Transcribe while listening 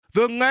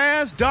The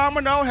last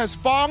domino has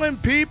fallen,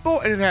 people,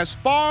 and it has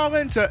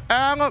fallen to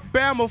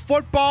Alabama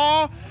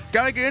football.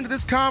 Got to get into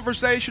this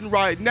conversation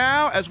right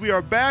now as we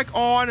are back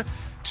on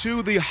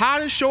to the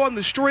hottest show on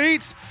the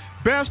streets.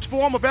 Best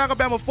form of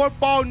Alabama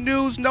football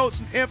news, notes,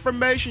 and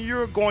information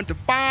you're going to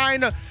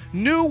find.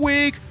 New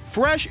week,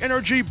 fresh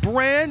energy,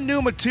 brand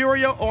new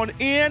material on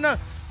In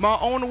My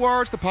Own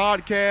Words, the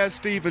podcast.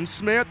 Stephen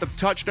Smith of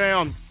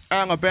Touchdown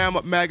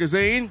Alabama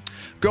Magazine.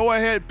 Go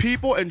ahead,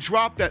 people, and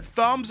drop that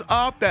thumbs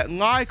up, that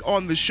like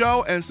on the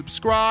show, and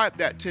subscribe.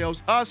 That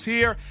tells us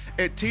here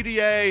at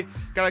TDA,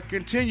 gotta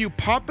continue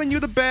pumping you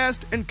the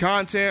best in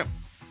content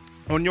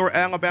on your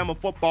Alabama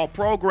football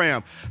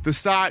program. The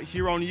site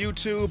here on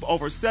YouTube,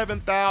 over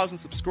 7,000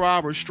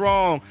 subscribers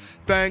strong,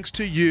 thanks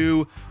to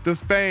you, the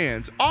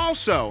fans.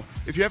 Also,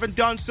 if you haven't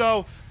done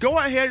so, go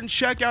ahead and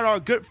check out our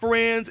good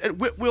friends at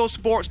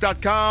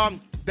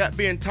WhitwillSports.com. That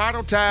being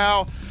Title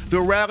Towel, the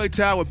rally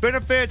towel with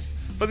benefits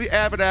for the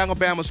avid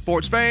Alabama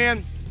sports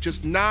fan.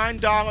 Just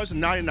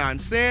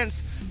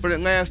 $9.99, but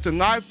it lasts a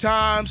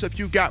lifetime. So if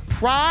you got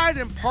pride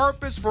and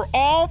purpose for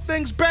all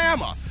things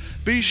Bama,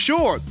 be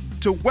sure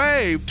to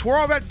wave,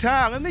 twirl that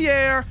towel in the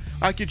air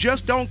like you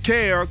just don't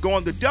care.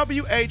 Going to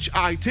WhitwillSports,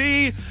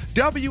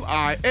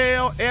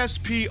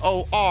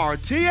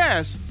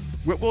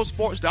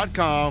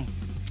 WhitwillSports.com.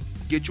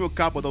 Get you a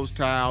couple of those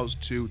towels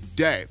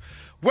today.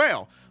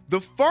 Well, the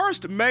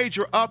first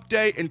major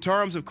update in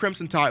terms of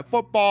Crimson Tide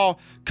football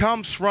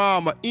comes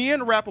from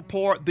Ian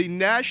Rappaport, the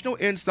national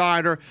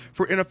insider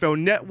for NFL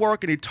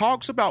Network, and he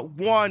talks about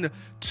one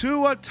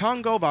Tua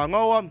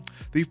Tagovailoa,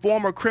 the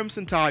former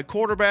Crimson Tide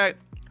quarterback.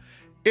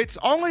 It's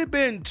only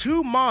been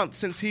 2 months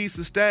since he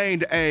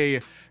sustained a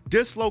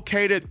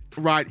dislocated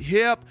right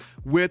hip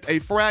with a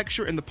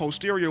fracture in the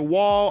posterior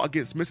wall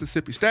against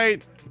Mississippi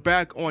State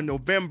back on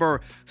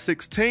November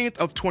 16th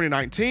of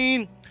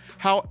 2019.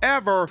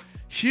 However,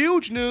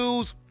 huge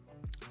news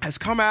has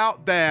come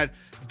out that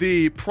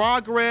the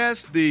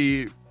process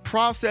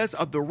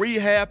of the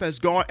rehab has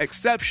gone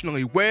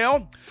exceptionally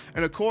well.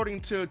 And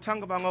according to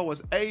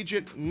Tagovailoa's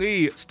agent,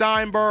 Lee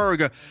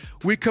Steinberg,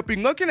 we could be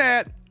looking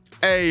at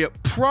a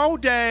pro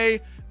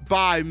day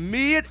by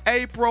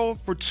mid-April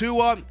for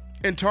Tua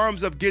in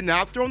terms of getting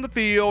out there on the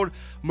field,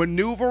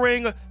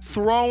 maneuvering,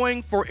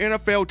 throwing for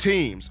NFL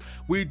teams.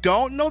 We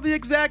don't know the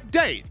exact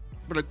date,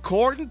 but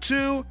according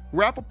to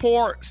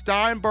Rappaport,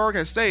 Steinberg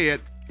has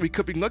said we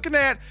could be looking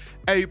at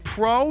a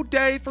pro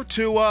day for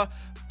Tua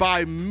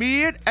by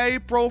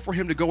mid-April for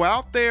him to go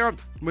out there,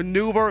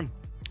 maneuver,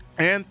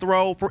 and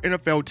throw for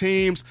NFL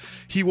teams.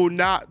 He will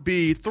not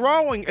be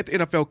throwing at the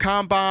NFL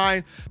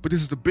Combine, but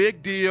this is a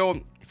big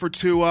deal for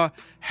Tua,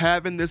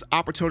 having this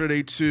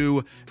opportunity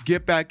to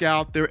get back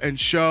out there and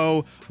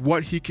show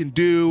what he can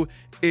do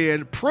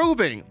in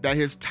proving that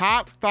his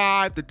top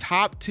 5, the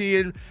top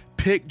 10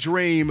 pick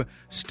dream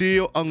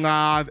still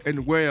alive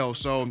and well.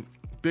 So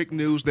big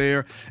news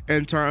there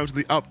in terms of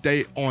the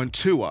update on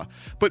Tua.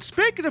 But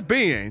speaking of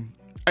being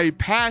a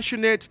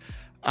passionate,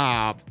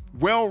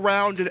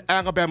 well-rounded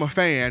Alabama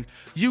fan,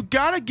 you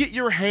got to get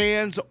your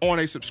hands on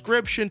a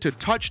subscription to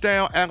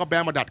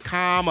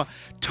TouchdownAlabama.com,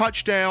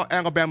 Touchdown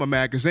Alabama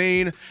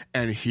Magazine,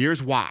 and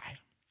here's why.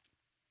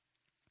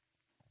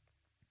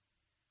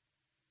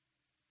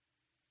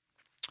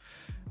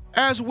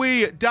 As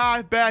we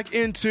dive back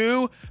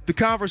into the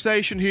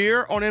conversation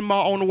here on In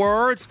My Own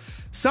Words,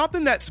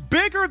 something that's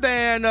bigger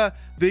than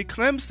the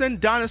Clemson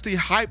Dynasty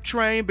hype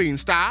train being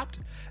stopped,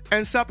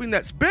 and something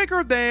that's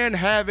bigger than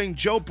having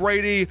Joe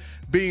Brady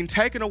being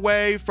taken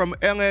away from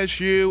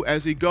LSU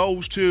as he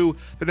goes to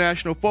the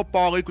National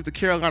Football League with the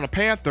Carolina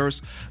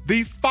Panthers.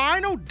 The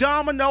final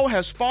domino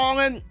has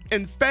fallen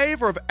in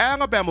favor of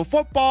Alabama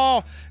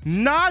football.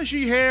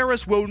 Najee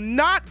Harris will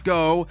not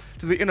go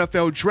to the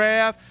NFL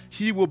draft.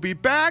 He will be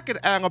back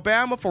at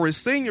Alabama for his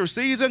senior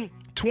season,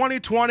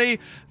 2020.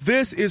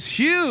 This is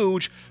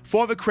huge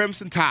for the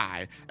Crimson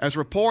Tide, as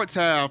reports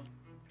have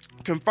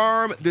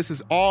confirmed this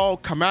has all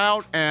come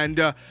out.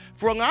 And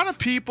for a lot of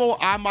people,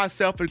 I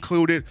myself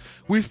included,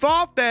 we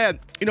thought that,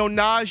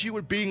 Najee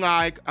would be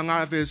like a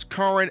lot of his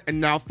current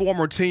and now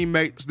former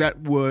teammates that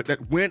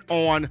went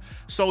on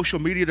social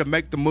media to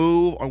make the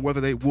move, or whether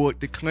they would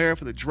declare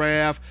for the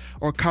draft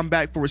or come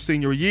back for a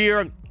senior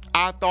year.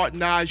 I thought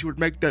Najee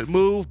would make that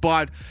move,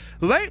 but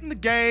late in the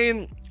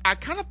game, I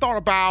kind of thought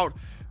about,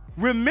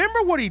 remember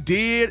what he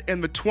did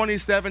in the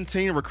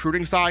 2017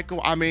 recruiting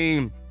cycle? I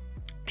mean,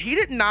 he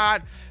did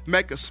not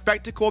make a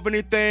spectacle of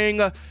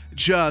anything,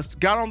 just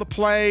got on the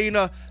plane.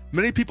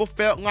 Many people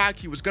felt like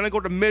he was going to go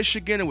to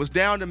Michigan and was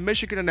down to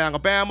Michigan and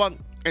Alabama,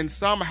 and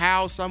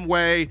somehow, some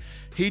way,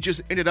 he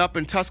just ended up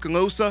in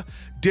Tuscaloosa.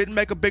 Didn't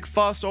make a big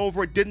fuss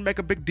over it, didn't make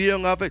a big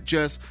deal of it,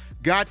 just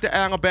got to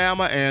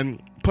Alabama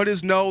and put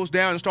his nose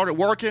down and started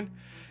working.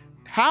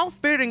 How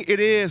fitting it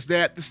is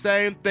that the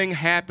same thing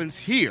happens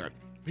here.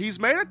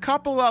 He's made a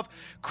couple of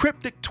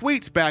cryptic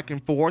tweets back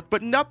and forth,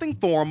 but nothing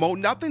formal,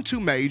 nothing too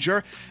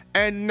major.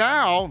 And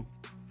now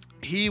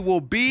he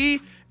will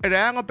be at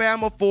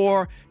Alabama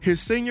for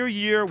his senior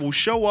year, will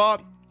show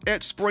up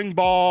at spring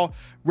ball,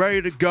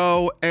 ready to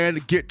go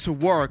and get to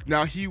work.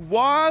 Now, he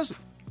was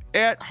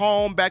at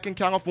home back in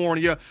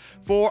California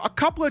for a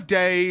couple of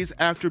days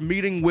after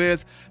meeting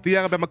with the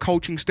Alabama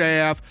coaching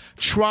staff,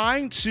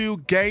 trying to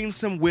gain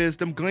some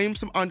wisdom, glean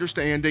some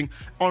understanding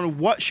on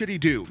what should he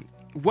do,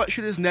 what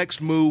should his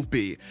next move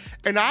be.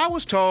 And I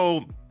was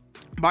told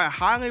by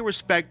highly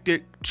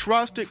respected,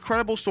 trusted,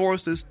 credible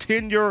sources,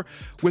 tenure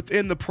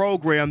within the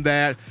program,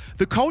 that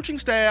the coaching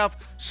staff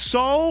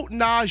sold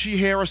Najee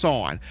Harris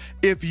on.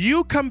 If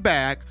you come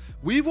back,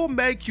 we will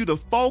make you the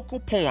focal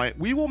point.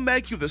 We will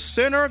make you the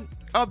center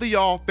of the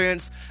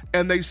offense,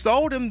 and they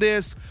sold him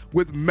this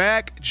with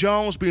Mac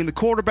Jones being the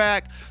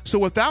quarterback. So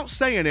without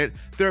saying it,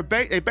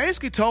 they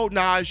basically told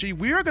Najee,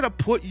 we are going to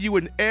put you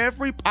in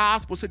every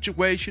possible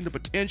situation to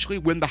potentially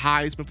win the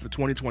Heisman for the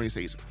 2020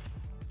 season.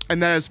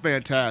 And that is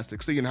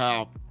fantastic, seeing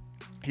how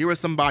here is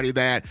somebody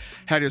that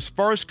had his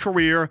first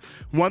career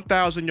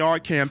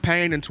 1,000-yard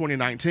campaign in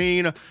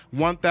 2019,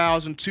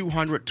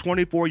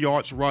 1,224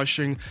 yards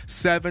rushing,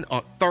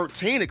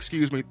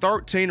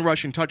 13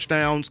 rushing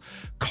touchdowns,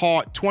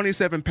 caught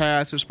 27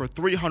 passes for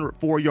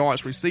 304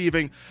 yards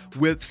receiving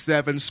with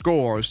 7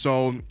 scores.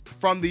 So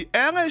from the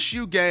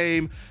LSU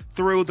game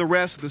through the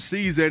rest of the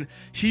season,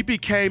 he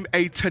became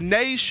a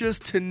tenacious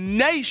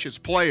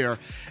player.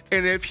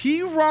 And if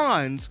he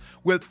runs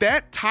with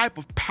that type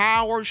of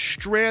power,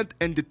 strength,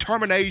 and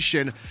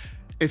determination,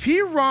 if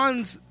he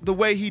runs the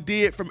way he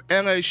did from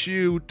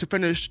LSU to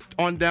finish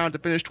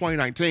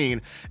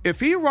 2019,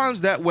 if he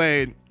runs that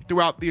way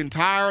throughout the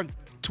entire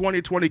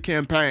 2020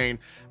 campaign,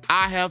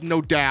 I have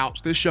no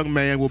doubts this young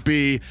man will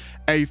be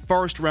a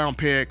first-round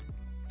pick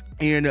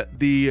in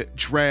the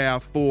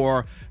draft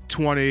for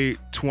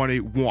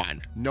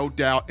 2021. No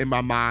doubt in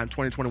my mind,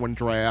 2021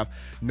 draft,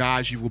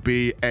 Najee will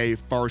be a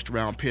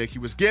first-round pick. He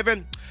was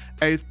given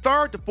a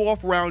 3rd to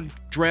 4th round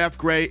draft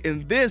grade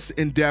in this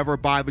endeavor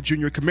by the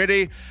junior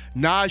committee.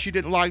 Najee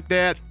didn't like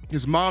that.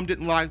 His mom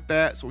didn't like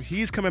that. So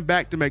he's coming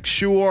back to make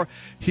sure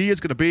he is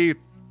going to be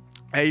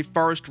a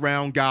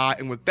first-round guy.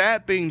 And with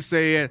that being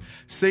said,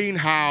 seeing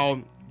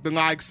how the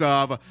likes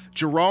of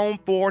Jerome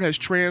Ford has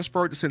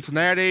transferred to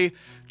Cincinnati,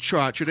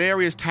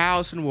 Tre'Davious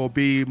Townsend will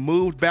be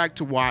moved back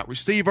to wide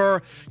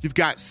receiver. You've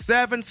got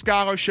 7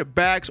 scholarship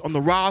backs on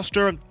the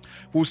roster.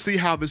 We'll see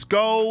how this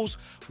goes.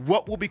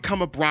 What will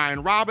become of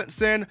Brian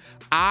Robinson?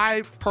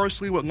 I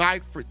personally would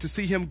like to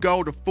see him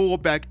go to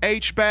fullback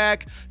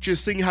H-back.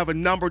 Just seeing how the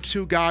number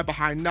 2 guy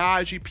behind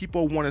Najee,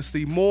 people want to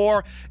see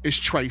more, is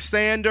Trey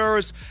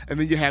Sanders. And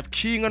then you have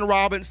Keelan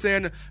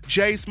Robinson,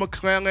 Jace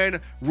McClellan,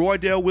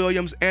 Roydell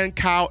Williams, and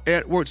Kyle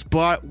Edwards.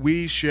 But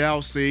we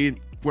shall see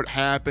what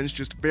happens.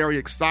 Just very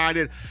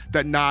excited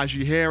that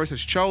Najee Harris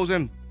has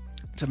chosen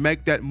to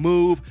make that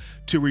move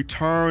to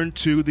return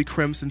to the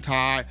Crimson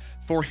Tide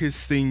for his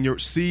senior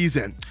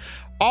season.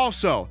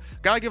 Also,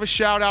 gotta give a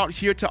shout out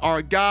here to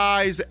our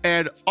guys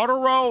at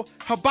Utero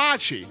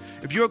Hibachi.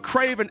 If you're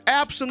craving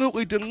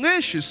absolutely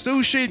delicious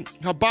sushi,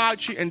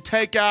 hibachi, and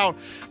takeout,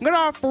 let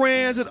our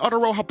friends at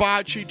Utero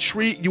Hibachi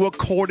treat you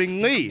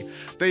accordingly.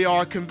 They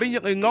are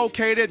conveniently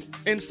located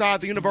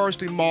inside the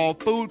University Mall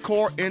food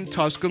court in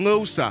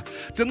Tuscaloosa.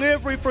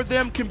 Delivery for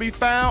them can be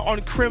found on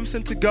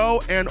Crimson To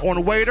Go and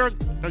on Waiter.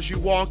 As you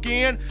walk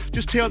in,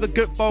 just tell the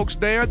good folks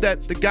there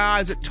that the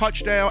guys at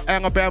Touchdown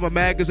Alabama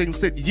Magazine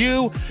sent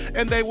you,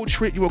 and they will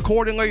treat you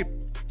accordingly,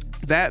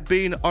 that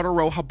being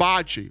Utero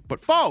Hibachi.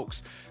 But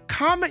folks,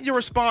 comment your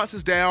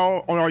responses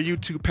down on our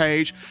YouTube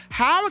page.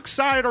 How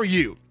excited are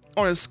you?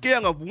 On a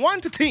scale of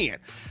 1 to 10,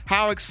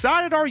 how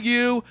excited are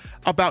you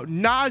about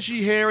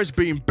Najee Harris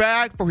being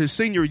back for his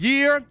senior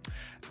year?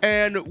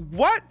 And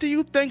what do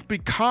you think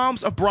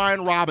becomes of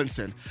Brian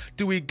Robinson?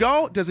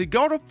 Does he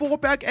go to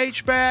fullback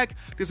H-back?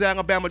 Does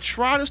Alabama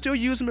try to still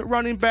use him at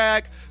running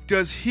back?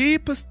 Does he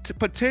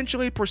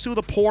potentially pursue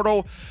the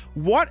portal?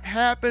 What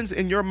happens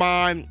in your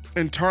mind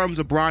in terms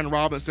of Brian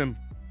Robinson?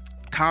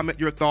 Comment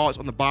your thoughts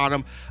on the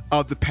bottom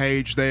of the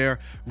page there.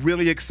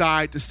 Really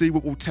excited to see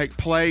what will take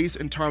place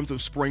in terms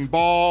of spring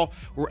ball,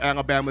 where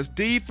Alabama's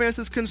defense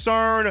is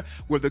concerned,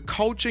 where the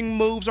coaching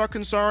moves are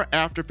concerned.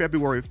 After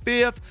February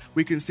 5th,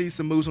 we can see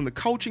some moves on the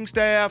coaching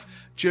staff.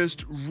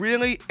 Just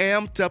really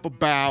amped up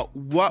about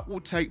what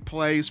will take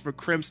place for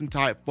Crimson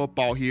Tide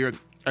football here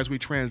as we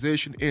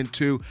transition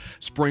into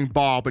spring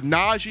ball. But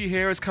Najee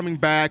Harris coming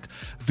back,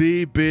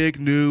 the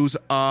big news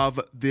of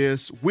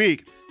this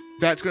week.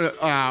 That's going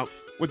to...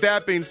 With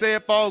that being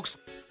said, folks,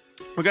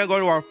 we're going to go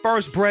to our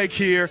first break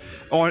here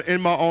on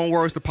In My Own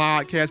Words, the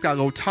podcast. Got a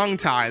little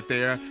tongue-tied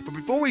there. But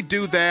before we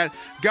do that,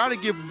 got to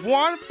give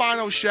one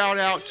final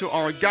shout-out to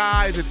our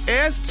guys at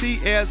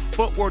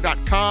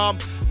STSFootwear.com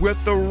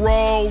with the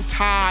Roll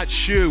Tide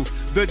shoe.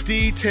 The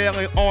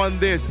detailing on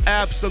this,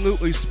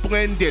 absolutely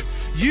splendid.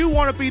 You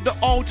want to be the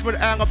ultimate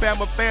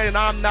Alabama fan, and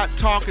I'm not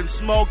talking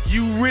smoke.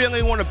 You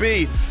really want to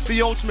be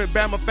the ultimate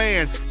Bama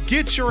fan.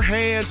 Get your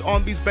hands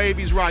on these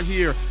babies right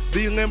here.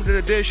 The limited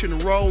edition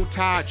Roll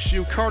Tide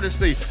shoe,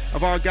 courtesy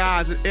of our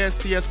guys at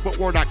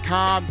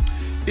STSFootwear.com.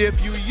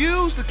 If you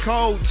use the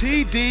code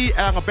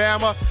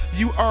TDAlabama,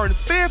 you earn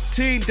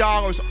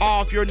 $15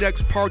 off your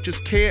next purchase.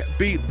 Can't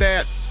beat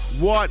that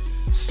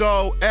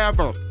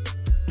whatsoever.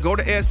 Go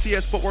to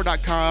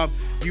STSfootwear.com.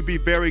 You'll be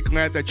very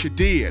glad that you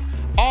did.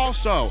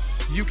 Also,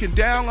 you can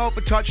download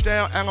the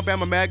Touchdown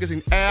Alabama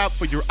Magazine app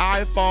for your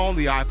iPhone,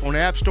 the iPhone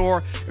App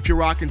Store if you're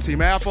rocking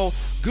Team Apple,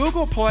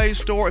 Google Play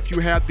Store if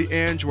you have the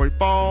Android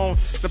phone,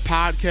 the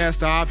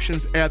podcast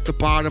options at the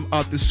bottom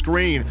of the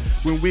screen.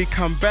 When we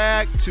come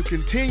back to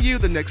continue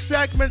the next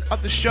segment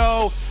of the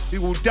show, we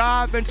will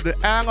dive into the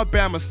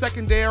Alabama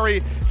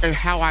secondary and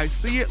how I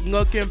see it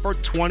looking for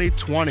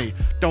 2020.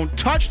 Don't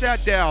touch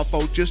that dial,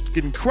 folks. Just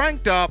getting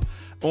cranked up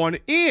on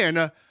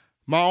In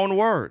My Own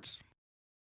Words.